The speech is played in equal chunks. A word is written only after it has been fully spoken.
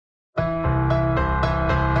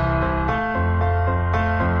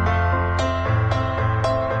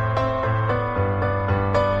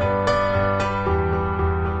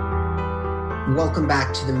Welcome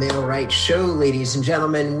back to the Mail-Right Show, ladies and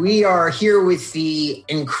gentlemen. We are here with the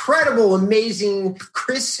incredible, amazing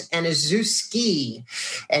Chris Aniszewski,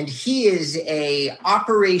 and he is a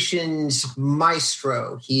operations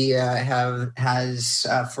maestro. He has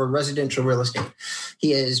for residential real estate.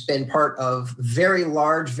 He has been part of very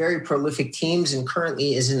large, very prolific teams, and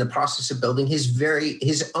currently is in the process of building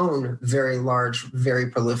his own very large, very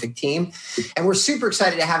prolific team. And we're super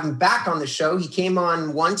excited to have him back on the show. He came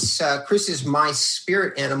on once. Chris is my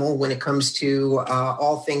spirit animal when it comes to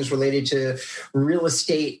all things related to real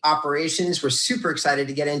estate operations. We're super excited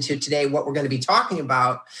to get into today. What we're going to be talking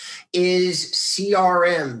about is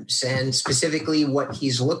CRMs, and specifically what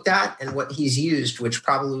he's looked at and what he's used, which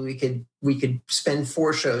probably we could spend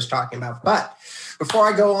 4 shows talking about. But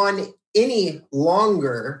before I go on any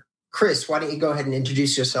longer, Chris, why don't you go ahead and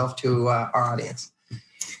introduce yourself to our audience?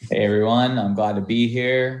 Hey, everyone. I'm glad to be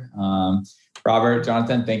here. Robert,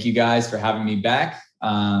 Jonathan, thank you guys for having me back.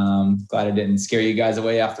 Glad I didn't scare you guys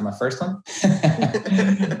away after my first one.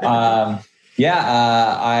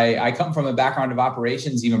 I come from a background of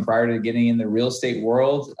operations even prior to getting in the real estate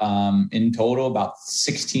world. In total, about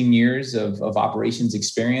 16 years of operations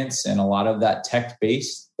experience, and a lot of that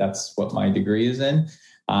tech-based. That's what my degree is in.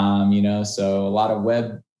 So a lot of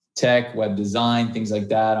web tech, web design, things like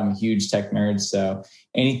that. I'm a huge tech nerd. So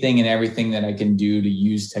anything and everything that I can do to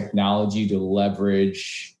use technology to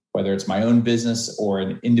leverage, whether it's my own business or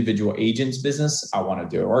an individual agent's business, I want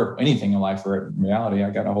to do, or anything in life. Or in reality, I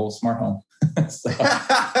got a whole smart home. So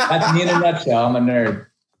that's me in a nutshell. I'm a nerd.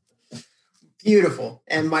 Beautiful.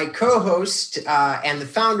 And my co-host and the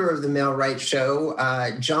founder of the Mail-Right Show,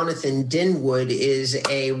 Jonathan Dinwood, is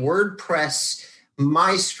a WordPress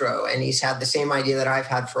maestro, and he's had the same idea that I've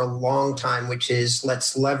had for a long time, which is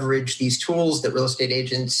let's leverage these tools that real estate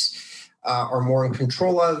agents are more in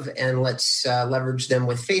control of, and let's leverage them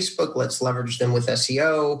with Facebook. Let's leverage them with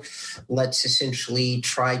SEO. Let's essentially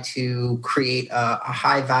try to create a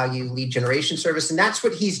high-value lead generation service, and that's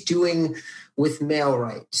what he's doing with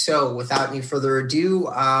Mail-Right. So without any further ado,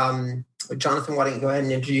 Jonathan, why don't you go ahead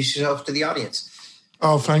and introduce yourself to the audience?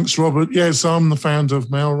 Oh, thanks, Robert. Yes, I'm the founder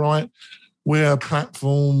of Mail-Right. We're a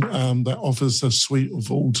platform that offers a suite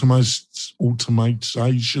of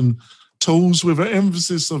automation tools with an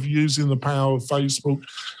emphasis of using the power of Facebook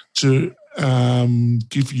to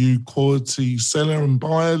give you quality seller and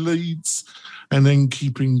buyer leads, and then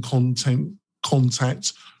keeping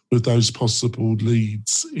contact with those possible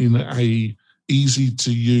leads in a easy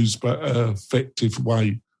to use but effective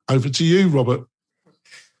way. Over to you, Robert.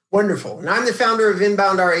 Wonderful. And I'm the founder of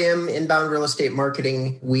Inbound REM, Inbound Real Estate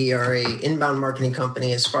Marketing. We are a inbound marketing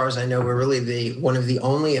company. As far as I know, we're really one of the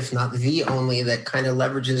only, if not the only, that kind of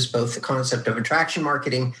leverages both the concept of attraction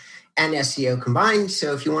marketing and SEO combined.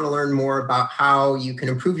 So if you want to learn more about how you can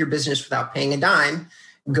improve your business without paying a dime,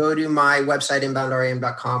 go to my website,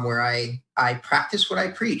 inboundrem.com, where I practice what I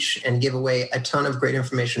preach and give away a ton of great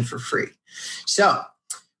information for free. So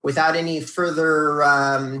without any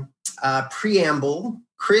further preamble,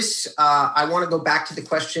 Chris, I want to go back to the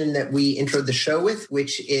question that we introed the show with,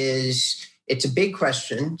 which is, it's a big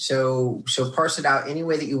question, so parse it out any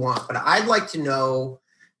way that you want. But I'd like to know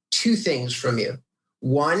 2 things from you.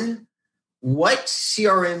 One, what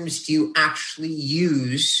CRMs do you actually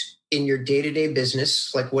use in your day-to-day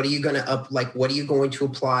business? Like, what are you going to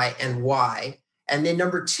apply and why? And then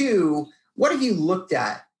number 2, what have you looked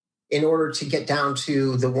at in order to get down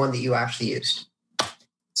to the one that you actually used?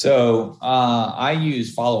 So I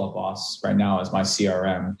use Follow Up Boss right now as my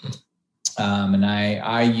CRM, and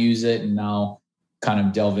I use it, and I'll kind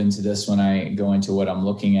of delve into this when I go into what I'm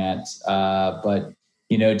looking at. But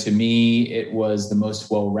to me, it was the most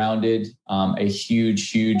well-rounded. A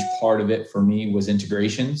huge part of it for me was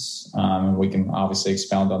integrations, and we can obviously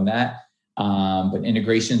expound on that. But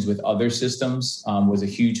integrations with other systems was a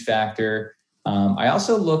huge factor. I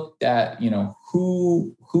also looked at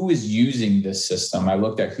who is using this system. I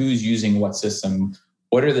looked at who's using what system.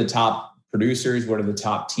 What are the top producers? What are the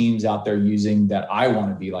top teams out there using that I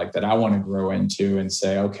want to be like, that I want to grow into, and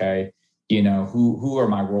say, okay, who are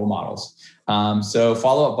my role models? So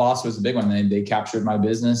Follow Up Boss was a big one. They captured my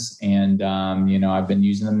business, and I've been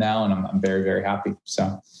using them now, and I'm very, very happy.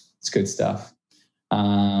 So it's good stuff.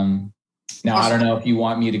 Now, I don't know if you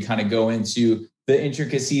want me to kind of go into the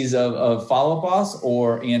intricacies of Follow Up Boss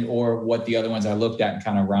or what the other ones I looked at and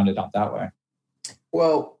kind of round it out that way.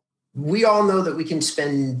 Well, we all know that we can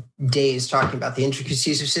spend days talking about the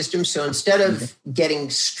intricacies of systems. So instead of getting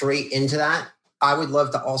straight into that, I would love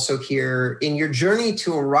to also hear, in your journey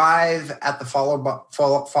to arrive at the Follow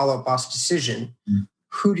Up Boss decision,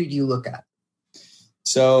 who did you look at?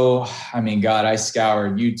 So, I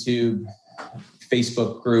scoured YouTube,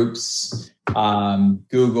 Facebook groups,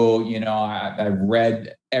 Google. I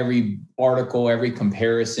read every article, every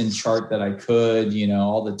comparison chart that I could.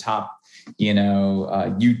 All the top,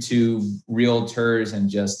 YouTube realtors and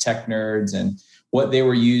just tech nerds and what they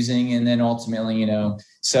were using, and then ultimately, ones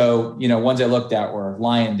I looked at were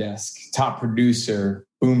LionDesk, Top Producer,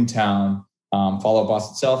 Boomtown, Follow Up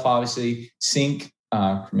Boss itself, obviously, Sync,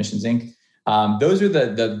 Commissions Inc. Those are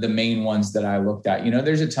the main ones that I looked at.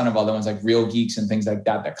 There's a ton of other ones like Real Geeks and things like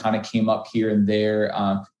that kind of came up here and there.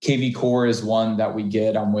 KV Core is one that we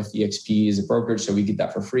get. I'm with EXP as a brokerage, so we get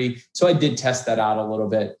that for free. So I did test that out a little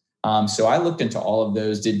bit. So I looked into all of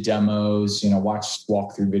those, did demos, watched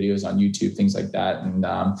walkthrough videos on YouTube, things like that. And,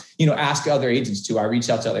 ask other agents too. I reached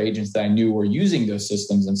out to other agents that I knew were using those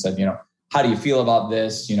systems and said, how do you feel about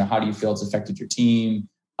this? How do you feel it's affected your team?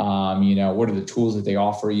 What are the tools that they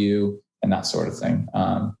offer you and that sort of thing.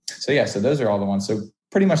 So those are all the ones. So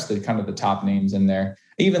pretty much the kind of the top names in there.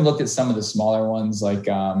 I even looked at some of the smaller ones, like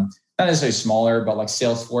not necessarily smaller, but like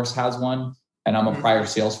Salesforce has one. And I'm a prior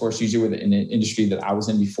Salesforce user in an industry that I was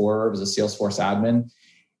in before. I was a Salesforce admin.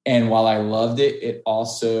 And while I loved it, it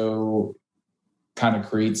also kind of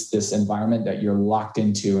creates this environment that you're locked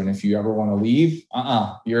into. And if you ever want to leave,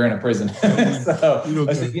 you're in a prison. So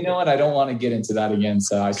I said, you know what? I don't want to get into that again.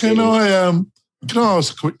 So Can I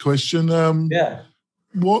ask a quick question? Yeah.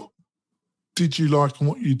 What did you like and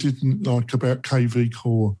what you didn't like about KV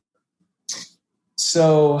Core?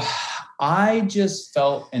 So I just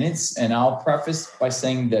felt, and I'll preface by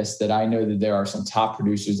saying this, that I know that there are some top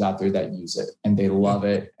producers out there that use it and they love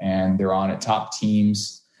it and they're on it, top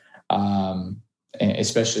teams,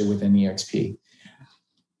 especially within EXP.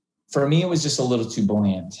 For me, it was just a little too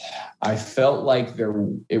bland. I felt like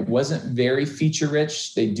it wasn't very feature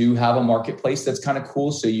rich. They do have a marketplace that's kind of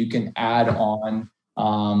cool. So you can add on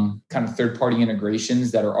kind of third-party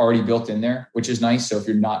integrations that are already built in there, which is nice. So if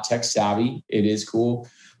you're not tech savvy, it is cool.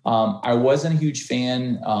 I wasn't a huge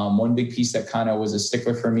fan. One big piece that kind of was a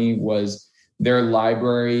stickler for me was their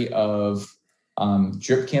library of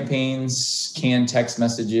drip campaigns, canned text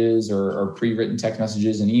messages or pre-written text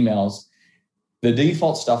messages and emails. The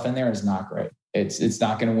default stuff in there is not great. It's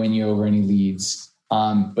not going to win you over any leads.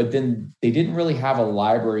 But then they didn't really have a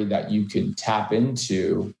library that you could tap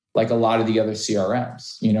into like a lot of the other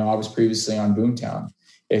CRMs. I was previously on Boomtown.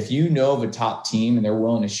 If you know of a top team and they're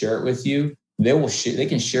willing to share it with you, they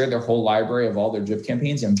can share their whole library of all their drip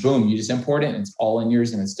campaigns and boom, you just import it and it's all in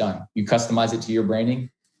yours and it's done. You customize it to your branding.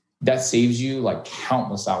 That saves you like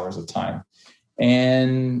countless hours of time.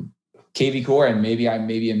 And KV Core, and maybe I'm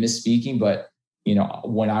misspeaking, but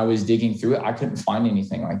when I was digging through it, I couldn't find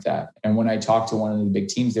anything like that. And when I talked to one of the big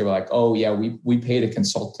teams, they were like, oh yeah, we paid a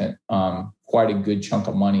consultant quite a good chunk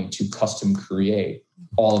of money to custom create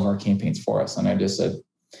all of our campaigns for us. And I just said,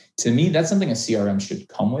 to me, that's something a CRM should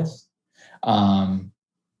come with.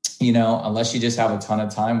 Unless you just have a ton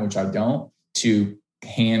of time, which I don't, to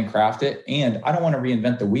handcraft it. And I don't want to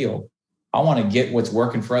reinvent the wheel. I want to get what's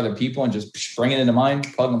working for other people and just bring it into mine,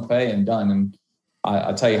 plug and play and done. And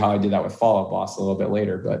I'll tell you how I did that with Follow Up Boss a little bit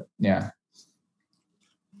later, but yeah.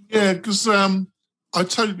 Yeah, because I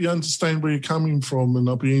totally understand where you're coming from, and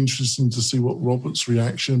I'll be interested to see what Robert's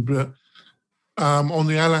reaction. But on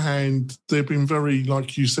the other hand, they've been very,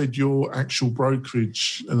 like you said, your actual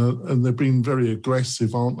brokerage, and they've been very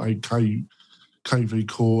aggressive, aren't they, KV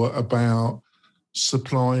Core, about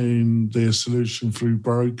supplying their solution through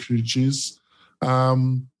brokerages.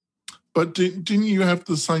 But didn't you have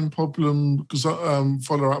the same problem? Because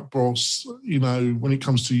Follow Up Boss, when it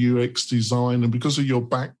comes to UX design, and because of your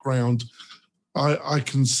background, I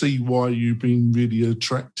can see why you've been really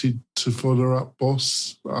attracted to Follow Up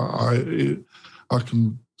Boss. I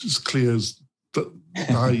can, it's clear as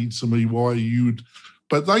day to me why you'd,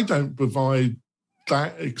 but they don't provide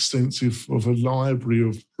that extensive of a library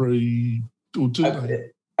of free, or do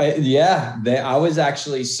they? I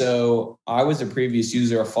was a previous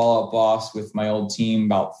user of Follow Up Boss with my old team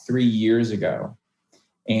about 3 years ago.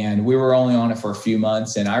 And we were only on it for a few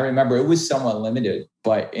months. And I remember it was somewhat limited,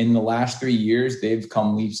 but in the last 3 years, they've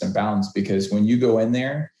come leaps and bounds, because when you go in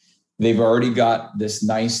there, they've already got this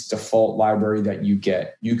nice default library that you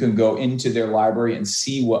get. You can go into their library and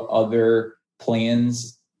see what other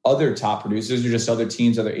plans, other top producers or just other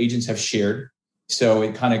teams, other agents have shared. So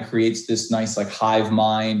it kind of creates this nice like hive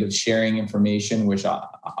mind of sharing information, which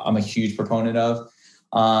I'm a huge proponent of.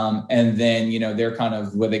 And then, they're kind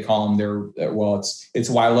of what they call them. It's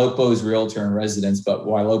Ylopo's realtor in residence, but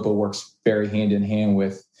Ylopo works very hand in hand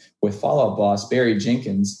with Follow Up Boss. Barry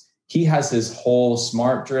Jenkins, he has his whole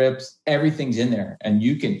smart drips, everything's in there, and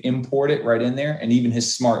you can import it right in there. And even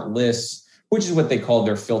his smart lists which is what they call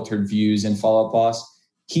their filtered views in Follow Up Boss.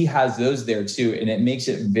 He has those there too. And it makes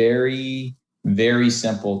it very, very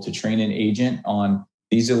simple to train an agent on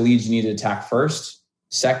these are leads you need to attack first,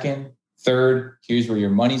 second, third. Here's where your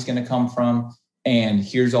money's going to come from. And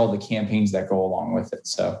here's all the campaigns that go along with it.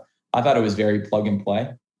 So I thought it was very plug and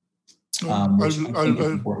play. Which I think is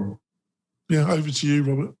important. Yeah, over to you,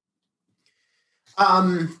 Robert.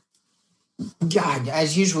 God,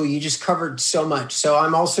 as usual, you just covered so much. So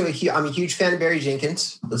I'm also I'm a huge fan of Barry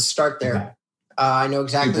Jenkins. Let's start there. Okay. I know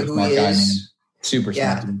exactly who he is. Super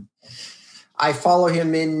smart. I follow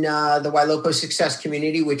him in the Ylopo Success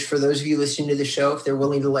community, which for those of you listening to the show, if they're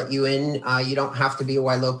willing to let you in, you don't have to be a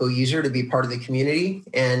Ylopo user to be part of the community.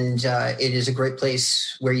 And it is a great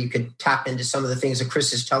place where you could tap into some of the things that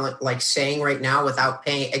Chris is saying right now without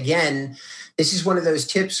paying. Again, this is one of those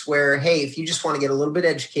tips where, hey, if you just want to get a little bit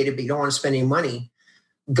educated, but you don't want to spend any money,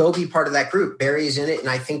 go be part of that group. Barry is in it. And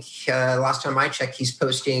I think last time I checked, he's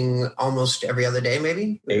posting almost every other day,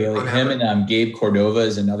 maybe. Daily. Him and Gabe Cordova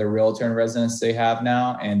is another realtor in residence they have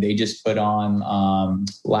now. And they just put on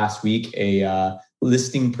last week a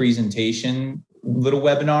listing presentation little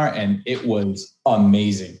webinar. And it was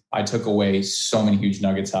amazing. I took away so many huge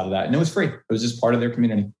nuggets out of that. And it was free. It was just part of their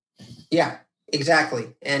community. Yeah,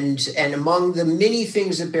 exactly. And among the many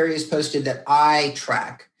things that Barry has posted that I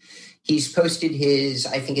track, he's posted his,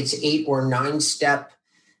 I think it's 8 or 9 step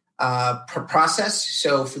process.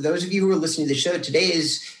 So for those of you who are listening to the show, today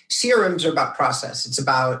is CRMs are about process. It's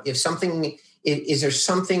about is there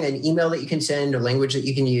something, an email that you can send or language that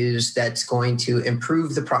you can use that's going to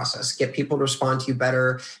improve the process, get people to respond to you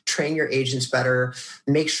better, train your agents better,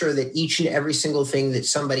 make sure that each and every single thing that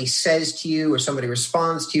somebody says to you or somebody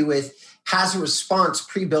responds to you with has a response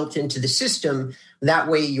pre-built into the system. That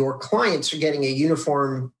way your clients are getting a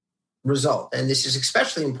uniform result. And this is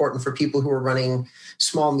especially important for people who are running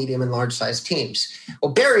small, medium, and large size teams.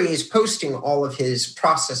 Well, Barry is posting all of his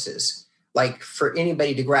processes, like for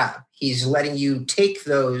anybody to grab. He's letting you take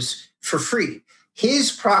those for free.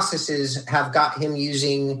 His processes have got him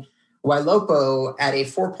using Ylopo at a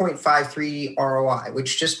 4.53 ROI,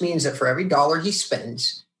 which just means that for every dollar he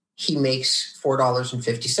spends, he makes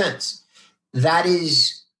 $4.50. That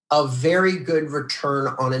is a very good return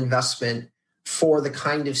on investment for the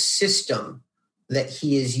kind of system that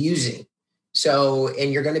he is using. So,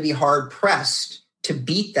 and you're going to be hard pressed to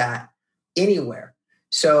beat that anywhere.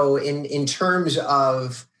 So in terms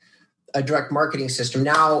of a direct marketing system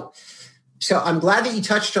now, so I'm glad that you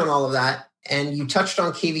touched on all of that. And you touched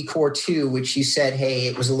on KV Core 2, which you said, hey,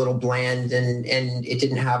 it was a little bland and it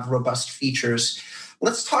didn't have robust features.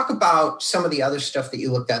 Let's talk about some of the other stuff that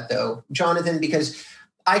you looked at though, Jonathan, because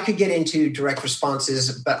I could get into direct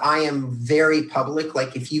responses, but I am very public.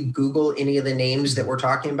 Like if you Google any of the names that we're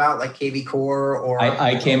talking about, like KV Core or...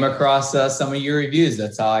 I came across some of your reviews.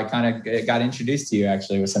 That's how I kind of got introduced to you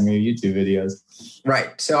actually with some of your YouTube videos. Right.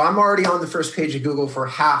 So I'm already on the first page of Google for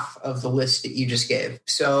half of the list that you just gave.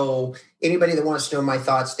 So anybody that wants to know my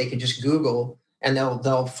thoughts, they could just Google and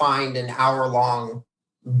they'll find an hour-long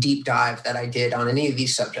deep dive that I did on any of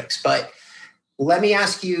these subjects. But let me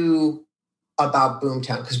ask you about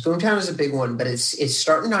Boomtown, because Boomtown is a big one, but it's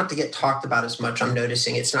starting not to get talked about as much. I'm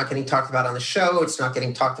noticing it's not getting talked about on the show. It's not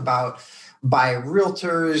getting talked about by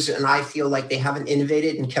realtors. And I feel like they haven't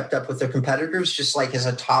innovated and kept up with their competitors, just like as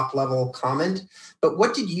a top level comment. But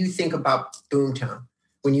what did you think about Boomtown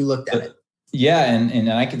when you looked at it? Yeah,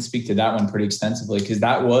 and I can speak to that one pretty extensively because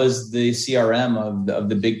that was the CRM of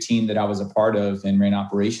the big team that I was a part of and ran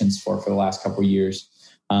operations for the last couple of years.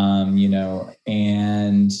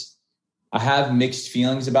 And I have mixed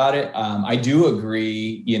feelings about it. I do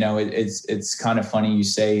agree, it's kind of funny you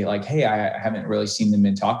say like, hey, I haven't really seen them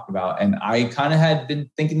been talked about. And I kind of had been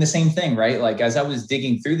thinking the same thing, right? Like as I was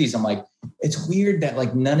digging through these, I'm like, it's weird that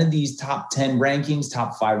like none of these top 10 rankings,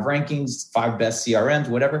 top 5 rankings, 5 best CRMs,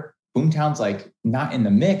 whatever, Boomtown's like not in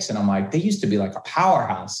the mix. And I'm like, they used to be like a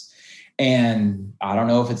powerhouse. And I don't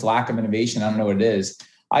know if it's lack of innovation. I don't know what it is.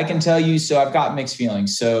 I can tell you, so I've got mixed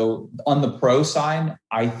feelings. So on the pro side,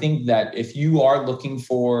 I think that if you are looking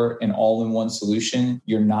for an all-in-one solution,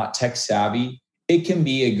 you're not tech savvy, it can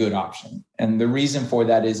be a good option. And the reason for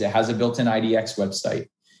that is it has a built-in IDX website.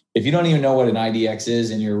 If you don't even know what an IDX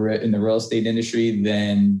is and you're in the real estate industry,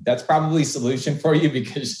 then that's probably a solution for you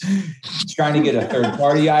because trying to get a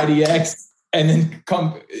third-party IDX and then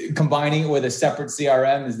combining it with a separate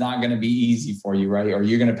CRM is not going to be easy for you, right? Or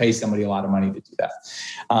you're going to pay somebody a lot of money to do that.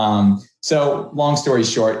 So long story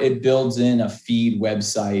short, it builds in a feed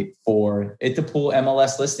website for it to pull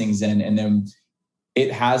MLS listings in, and then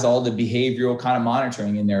it has all the behavioral kind of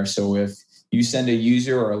monitoring in there. So if you send a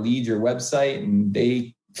user or a lead your website and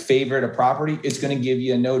they favorite a property, it's going to give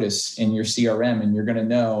you a notice in your CRM, and you're going to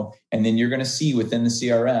know, and then you're going to see within the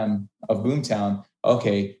CRM of Boomtown,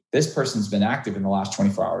 okay, this person's been active in the last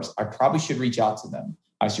 24 hours. I probably should reach out to them.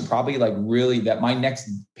 I should probably that my next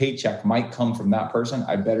paycheck might come from that person.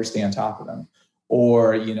 I better stay on top of them.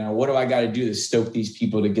 Or, what do I got to do to stoke these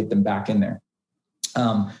people to get them back in there?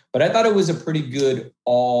 But I thought it was a pretty good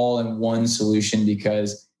all-in-one solution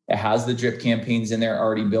because it has the drip campaigns in there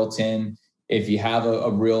already built in. If you have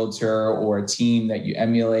a realtor or a team that you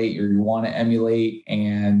emulate or you want to emulate,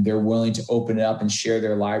 and they're willing to open it up and share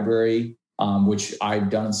their library, which I've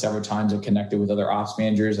done several times. I've connected with other ops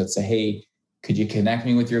managers that say, hey, could you connect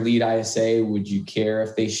me with your lead ISA? Would you care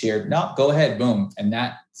if they shared? No, go ahead, boom. And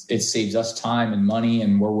it saves us time and money,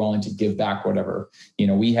 and we're willing to give back whatever,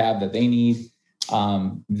 we have that they need.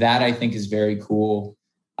 That I think is very cool.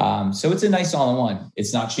 So it's a nice all-in-one.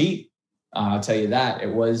 It's not cheap. I'll tell you that.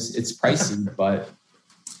 It's pricey, but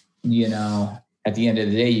at the end of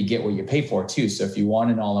the day, you get what you pay for too. So if you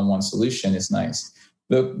want an all-in-one solution, it's nice.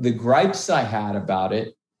 The gripes I had about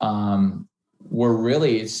it, were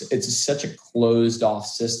really, it's such a closed off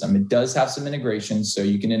system. It does have some integration. So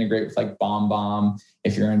you can integrate with like BombBomb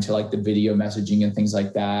if you're into like the video messaging and things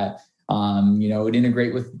like that. It would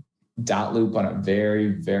integrate with Dotloop on a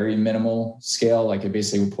very, very minimal scale. Like it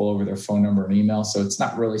basically will pull over their phone number and email. So it's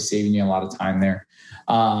not really saving you a lot of time there.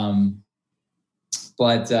 And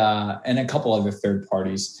a couple other third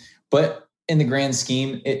parties, but in the grand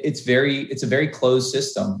scheme, it's a very closed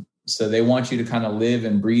system. So they want you to kind of live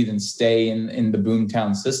and breathe and stay in the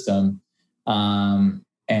Boomtown system,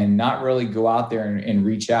 and not really go out there and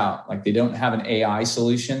reach out. Like they don't have an AI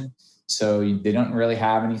solution. So they don't really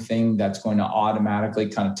have anything that's going to automatically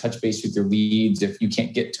kind of touch base with your leads if you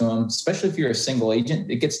can't get to them, especially if you're a single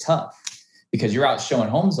agent. It gets tough because you're out showing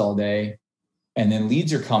homes all day, and then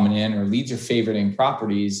leads are coming in or leads are favoriting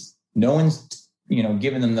properties. No one's,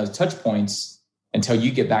 giving them those touch points until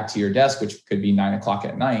you get back to your desk, which could be 9:00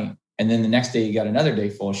 at night. And then the next day you got another day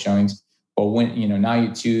full of showings. Well, when,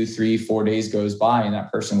 now 2, 3, 4 days goes by and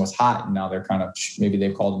that person was hot, and now they're kind of, maybe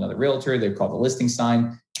they've called another realtor, they've called the listing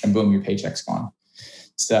sign, and boom, your paycheck's gone.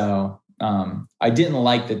 So I didn't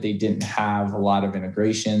like that they didn't have a lot of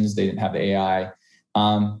integrations. They didn't have the AI.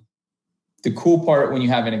 The cool part when you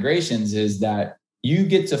have integrations is that you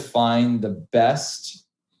get to find the best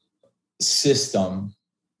system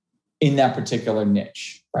in that particular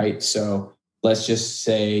niche, right? So let's just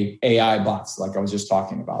say AI bots, like I was just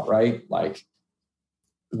talking about, right? Like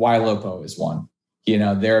YLOPO is one.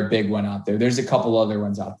 They're a big one out there. There's a couple other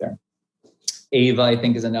ones out there. Ava, I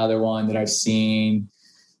think, is another one that I've seen.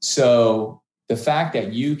 So the fact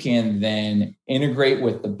that you can then integrate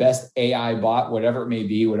with the best AI bot, whatever it may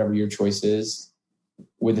be, whatever your choice is,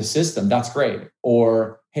 with a system, that's great.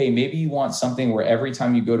 Or, hey, maybe you want something where every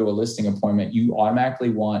time you go to a listing appointment, you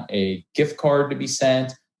automatically want a gift card to be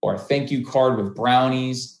sent or a thank you card with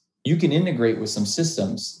brownies. You can integrate with some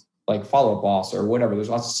systems like Follow Up Boss or whatever. There's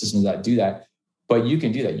lots of systems that do that, but you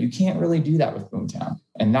can do that. You can't really do that with Boomtown.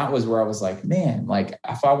 And that was where I was like, man, like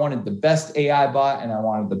if I wanted the best AI bot and I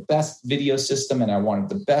wanted the best video system and I wanted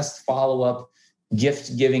the best follow-up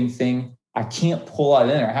gift giving thing, I can't pull out in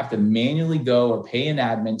there. I have to manually go or pay an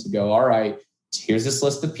admin to go, all right, here's this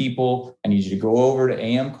list of people. I need you to go over to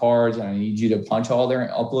AM Cards and I need you to upload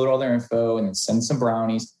all their info and then send some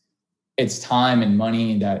brownies. It's time and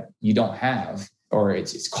money that you don't have, or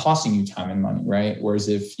it's costing you time and money, right? Whereas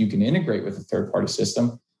if you can integrate with a third-party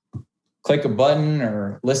system, click a button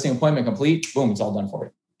or listing appointment complete, boom, it's all done for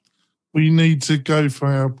you. We need to go for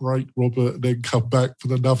our break, Robert, and then come back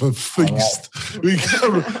for another feast.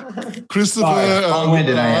 Right. Christopher,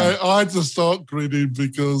 I had to start grinning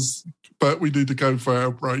but we need to go for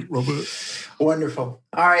our break, Robert. Wonderful.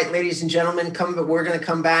 All right, ladies and gentlemen, we're going to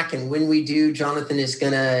come back. And when we do, Jonathan is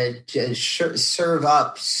going to serve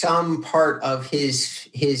up some part of his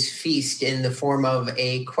feast in the form of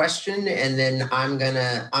a question. And then I'm going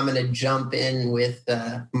to jump in with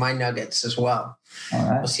my nuggets as well. All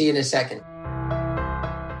right. We'll see you in a second.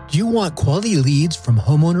 Do you want quality leads from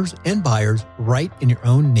homeowners and buyers right in your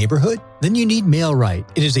own neighborhood? Then you need MailRight.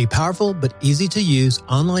 It is a powerful but easy-to-use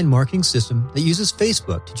online marketing system that uses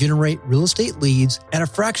Facebook to generate real estate leads at a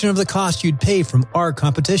fraction of the cost you'd pay from our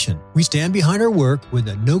competition. We stand behind our work with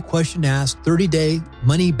a no-question-asked 30-day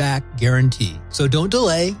money-back guarantee. So don't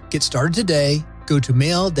delay. Get started today. Go to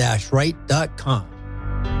mail-right.com.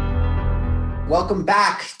 Welcome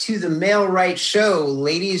back to the MailRight Show.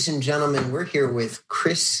 Ladies and gentlemen, we're here with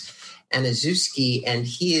Chris Aniszewski, and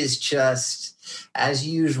he is just, as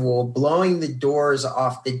usual, blowing the doors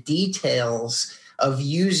off the details of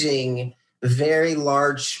using very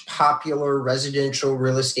large, popular residential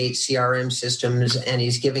real estate CRM systems, and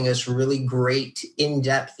he's giving us really great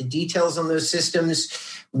in-depth details on those systems.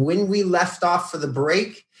 When we left off for the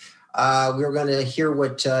break, we were going to hear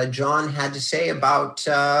what John had to say about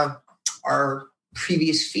our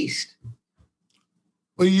previous feast.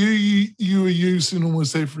 Well, you were using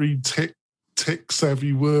almost every tech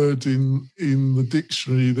savvy word in the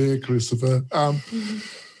dictionary there, Christopher.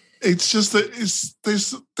 It's just that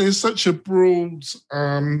there's such a broad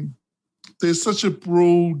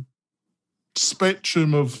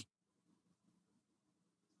spectrum of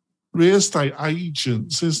real estate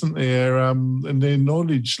agents, isn't there, and their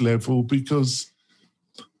knowledge level, because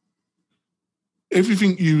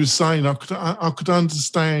everything you were saying, I could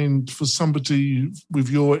understand for somebody with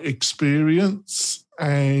your experience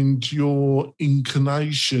and your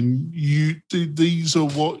inclination, these are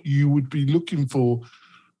what you would be looking for.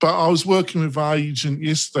 But I was working with an agent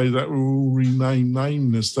yesterday that were all renamed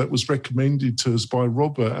nameless, that was recommended to us by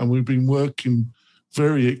Robert, and we've been working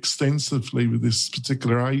very extensively with this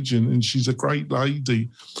particular agent, and she's a great lady.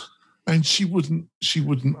 And she wouldn't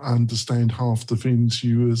understand half the things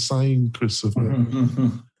you were saying, Christopher.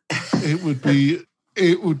 It would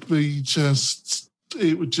just,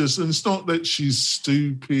 and it's not that she's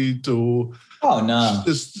stupid or. Oh no,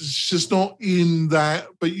 it's just not in that.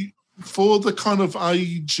 But for the kind of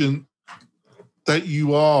agent that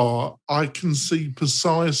you are, I can see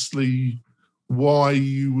precisely why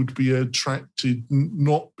you would be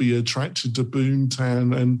not be attracted to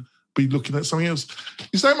Boomtown and be looking at something else.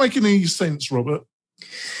 Is that making any sense, Robert?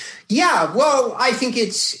 Yeah, well, I think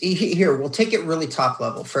it's here. We'll take it really top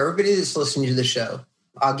level for everybody that's listening to the show.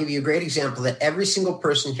 I'll give you a great example that every single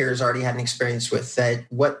person here has already had an experience with. That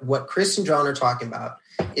what Chris and John are talking about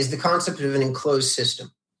is the concept of an enclosed system.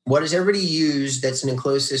 What does everybody use that's an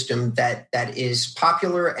enclosed system that is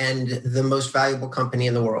popular and the most valuable company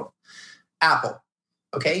in the world? Apple.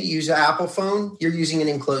 Okay, you use an Apple phone, you're using an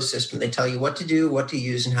enclosed system. They tell you what to do, what to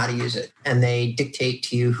use, and how to use it. And they dictate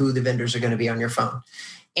to you who the vendors are going to be on your phone.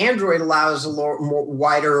 Android allows a more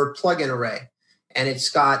wider plugin array. And it's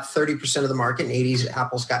got 30% of the market, and 80s,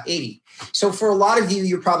 Apple's got 80. So for a lot of you,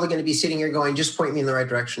 you're probably going to be sitting here going, just point me in the right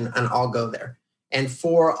direction and I'll go there. And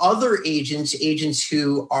for other agents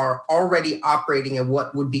who are already operating at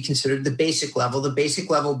what would be considered the basic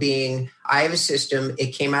level being, I have a system, it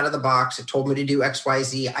came out of the box, it told me to do X, Y,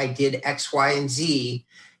 Z, I did X, Y, and Z,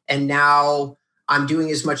 and now I'm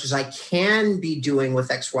doing as much as I can be doing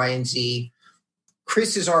with X, Y, and Z.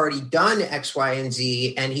 Chris has already done X, Y, and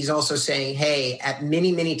Z, and he's also saying, hey, at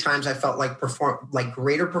many, many times I felt like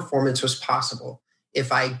greater performance was possible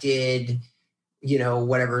if I did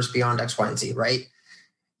whatever's beyond X, Y, and Z, right?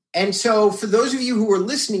 And so for those of you who are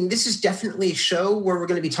listening, this is definitely a show where we're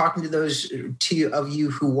going to be talking to those of you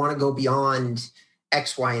who want to go beyond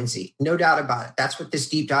X, Y, and Z. No doubt about it. That's what this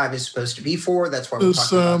deep dive is supposed to be for. That's why we're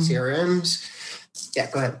talking about CRMs. Yeah,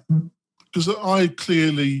 go ahead. Because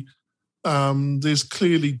there's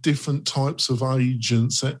clearly different types of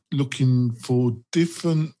agents looking for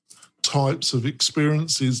different types of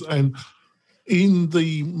experiences. And in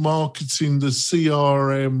the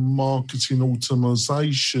CRM marketing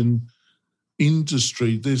automation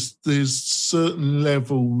industry, there's certain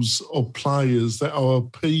levels of players that are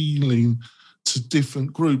appealing to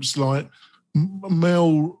different groups. Like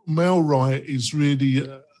MailRite is really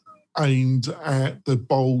aimed at the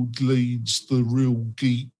bold leads, the real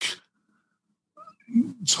geek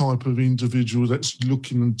type of individual that's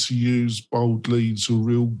looking to use bold leads or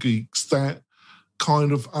real geeks. That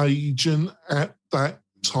kind of agent at that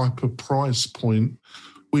type of price point,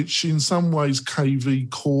 which in some ways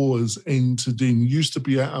KV Core has entered in, used to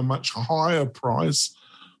be at a much higher price,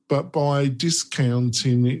 but by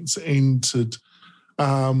discounting it's entered.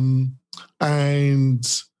 That's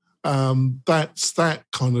that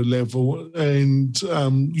kind of level. And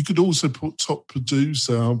you could also put Top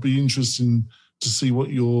Producer. I'll be interested to see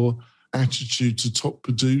what your attitude to Top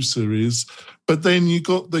Producer is. But then you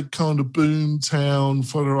got the kind of Boomtown,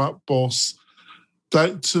 Follow-Up Boss.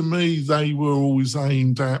 That, to me, they were always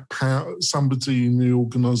aimed at somebody in the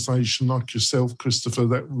organisation like yourself, Christopher,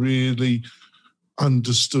 that really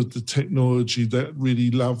understood the technology, that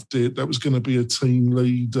really loved it, that was going to be a team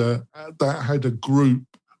leader, that had a group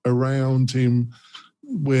around him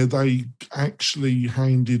where they actually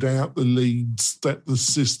handed out the leads that the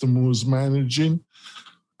system was managing.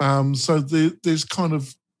 So there's kind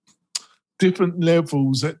of different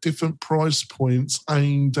levels at different price points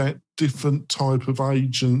aimed at different type of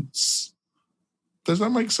agents. Does that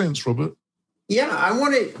make sense, Robert? Yeah,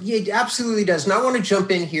 it absolutely does. And I want to jump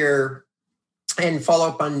in here and follow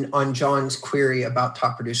up on John's query about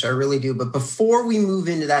Top Producer. I really do. But before we move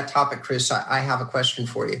into that topic, Chris, I have a question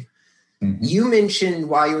for you. Mm-hmm. You mentioned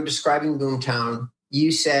while you were describing Boomtown,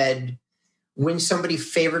 you said when somebody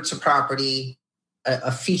favorites a property,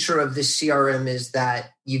 a feature of this CRM is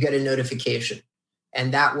that you get a notification.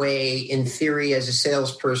 And that way, in theory, as a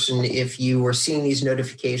salesperson, if you are seeing these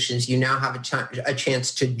notifications, you now have a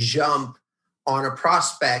chance to jump on a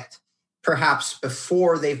prospect perhaps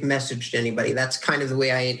before they've messaged anybody. That's kind of the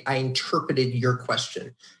way I interpreted your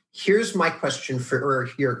question. Here's my question or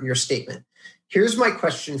your statement. Here's my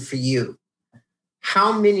question for you.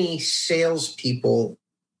 How many salespeople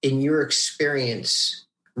in your experience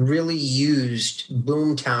really used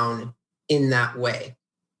Boomtown in that way?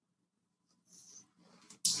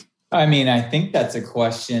 I mean, I think that's a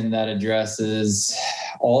question that addresses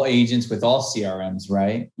all agents with all CRMs,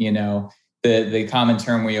 right? You know, the common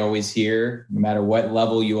term we always hear, no matter what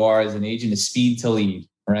level you are as an agent, is speed to lead,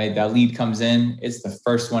 right? That lead comes in, it's the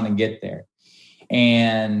first one to get there.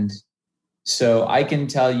 And so I can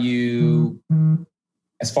tell you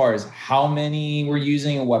as far as how many we're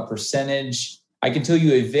using and what percentage, I can tell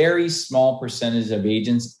you a very small percentage of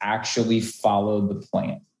agents actually followed the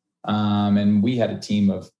plan. And we had a team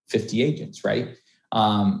of 50 agents, right?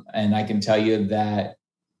 And I can tell you that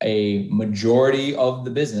a majority of the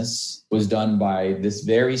business was done by this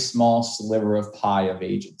very small sliver of pie of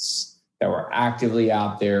agents that were actively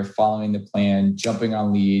out there following the plan, jumping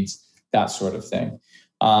on leads, that sort of thing.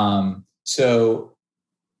 So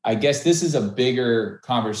I guess this is a bigger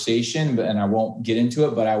conversation, and I won't get into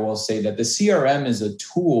it, but I will say that the CRM is a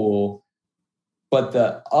tool, but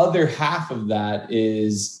the other half of that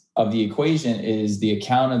of the equation is the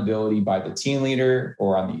accountability by the team leader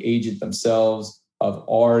or on the agent themselves of,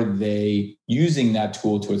 are they using that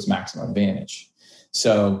tool to its maximum advantage?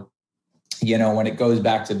 So, you know, when it goes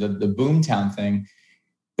back to the Boomtown thing,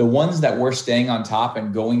 the ones that were staying on top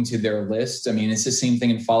and going to their list, I mean, it's the same thing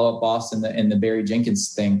in Follow Up Boss and the Barry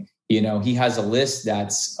Jenkins thing. You know, he has a list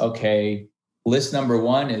that's, okay, list number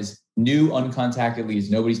 1 is new uncontacted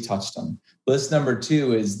leads. Nobody's touched them. List number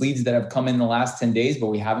 2 is leads that have come in the last 10 days, but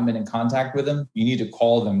we haven't been in contact with them. You need to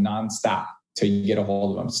call them nonstop till you get a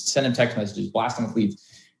hold of them. Send them text messages, blast them with leads.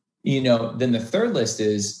 You know, then the third list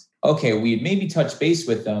is, okay, we had maybe touched base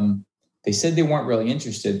with them. They said they weren't really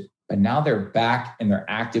interested, but now they're back and they're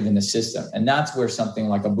active in the system. And that's where something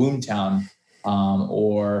like a Boomtown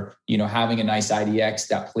or, you know, having a nice IDX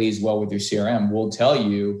that plays well with your CRM will tell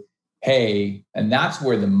you, hey, and that's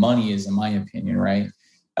where the money is, in my opinion, right?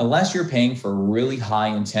 Unless you're paying for really high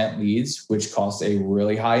intent leads, which costs a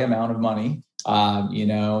really high amount of money. You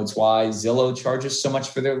know, it's why Zillow charges so much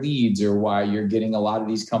for their leads, or why you're getting a lot of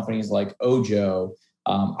these companies like Ojo,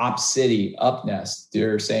 OpCity, UpNest.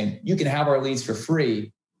 They're saying you can have our leads for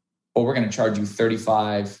free, but we're going to charge you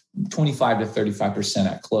 25 to 35%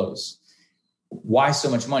 at close. Why so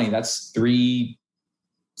much money? That's $3,000,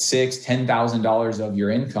 $6,000, $10,000 of your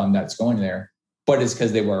income that's going there. But it's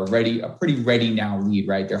because they were a pretty ready now lead,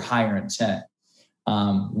 right? They're higher intent.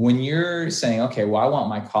 When you're saying, okay, well, I want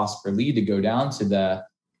my cost per lead to go down to the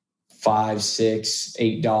 $5,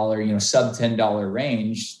 $6, $8, you know, sub $10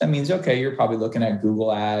 range, that means, okay, you're probably looking at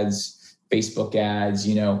Google ads, Facebook ads,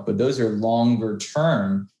 you know, but those are longer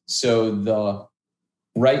term. So the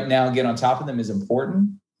right now get on top of them is important,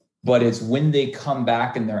 but it's when they come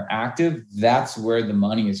back and they're active, that's where the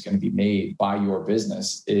money is going to be made by your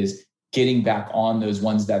business, is getting back on those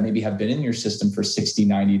ones that maybe have been in your system for 60,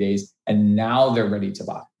 90 days, and now they're ready to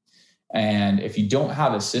buy. And if you don't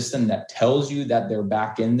have a system that tells you that they're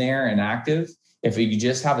back in there and active, if you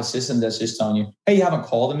just have a system that's just telling you, hey, you haven't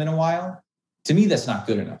called them in a while, to me, that's not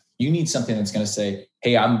good enough. You need something that's going to say,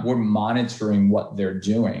 hey, we're monitoring what they're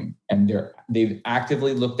doing. And they've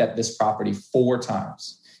actively looked at this property 4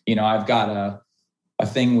 times. You know, I've got a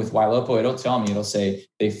thing with Ylopo, it'll tell me, it'll say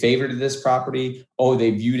they favorited this property. Oh, they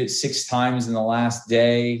viewed it 6 times in the last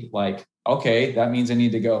day. Like, okay, that means I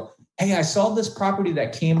need to go, hey, I saw this property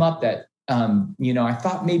that came up that, you know, I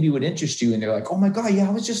thought maybe would interest you. And they're like, oh my God, yeah,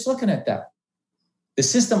 I was just looking at that. The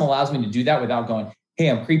system allows me to do that without going, hey,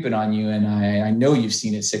 I'm creeping on you. And I know you've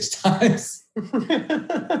seen it 6 times.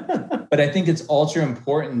 But I think it's ultra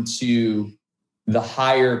important to the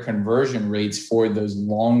higher conversion rates for those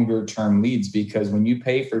longer term leads, because when you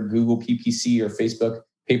pay for Google PPC or Facebook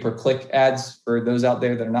pay-per-click ads, for those out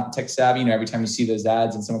there that are not tech savvy, you know, every time you see those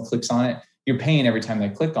ads and someone clicks on it, you're paying every time they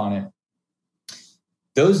click on it.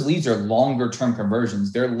 Those leads are longer term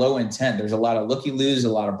conversions. They're low intent. There's a lot of looky-loos,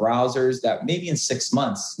 a lot of browsers that maybe in 6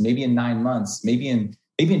 months, maybe in 9 months, maybe in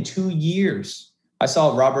 2 years. I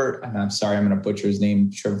saw Robert, and I'm sorry, I'm going to butcher his name,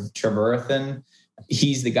 Trevarthan.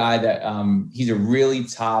 he's the guy that he's a really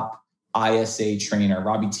top ISA trainer.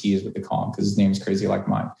 Robbie T is what they call him because his name is crazy like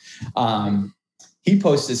mine. He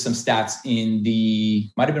posted some stats in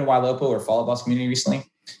might have been Ylopo or Follow Boss community recently.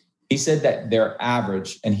 He said that their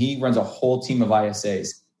average, and he runs a whole team of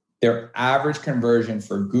ISAs, their average conversion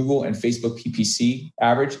for Google and Facebook PPC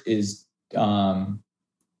average is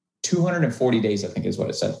 240 days, I think is what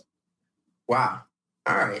it said. Wow.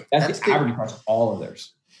 All right. That's the average across all of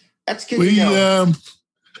theirs. That's good to know.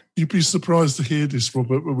 You'd be surprised to hear this,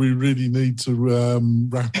 Robert, but we really need to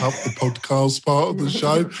wrap up the podcast part of the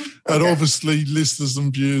show. Okay. And obviously, listeners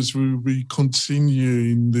and viewers, we will be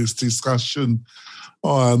continuing this discussion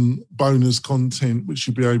on bonus content, which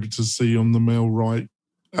you'll be able to see on the MailRight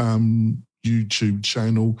YouTube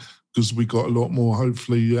channel, because we got a lot more.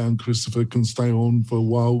 Hopefully, Christopher can stay on for a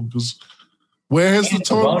while, because where has the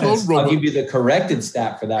time gone, Robert? I'll give you the corrected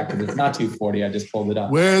stat for that because it's not 240. I just pulled it up.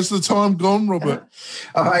 Where has the time gone, Robert?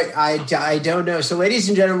 I don't know. So, ladies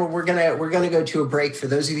and gentlemen, we're gonna go to a break. For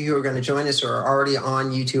those of you who are going to join us or are already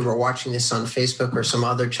on YouTube or watching this on Facebook or some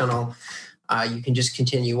other channel, you can just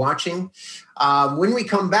continue watching. When we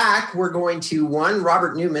come back, we're going to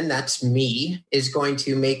Robert Newman, that's me, is going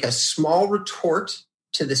to make a small retort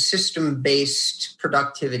to the system-based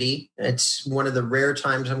productivity. It's one of the rare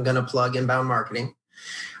times I'm going to plug inbound marketing.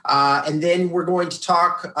 And then we're going to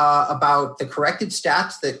talk about the corrected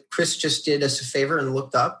stats that Chris just did us a favor and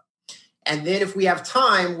looked up. And then if we have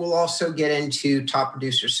time, we'll also get into top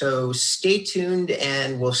producers. So stay tuned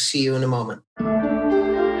and we'll see you in a moment.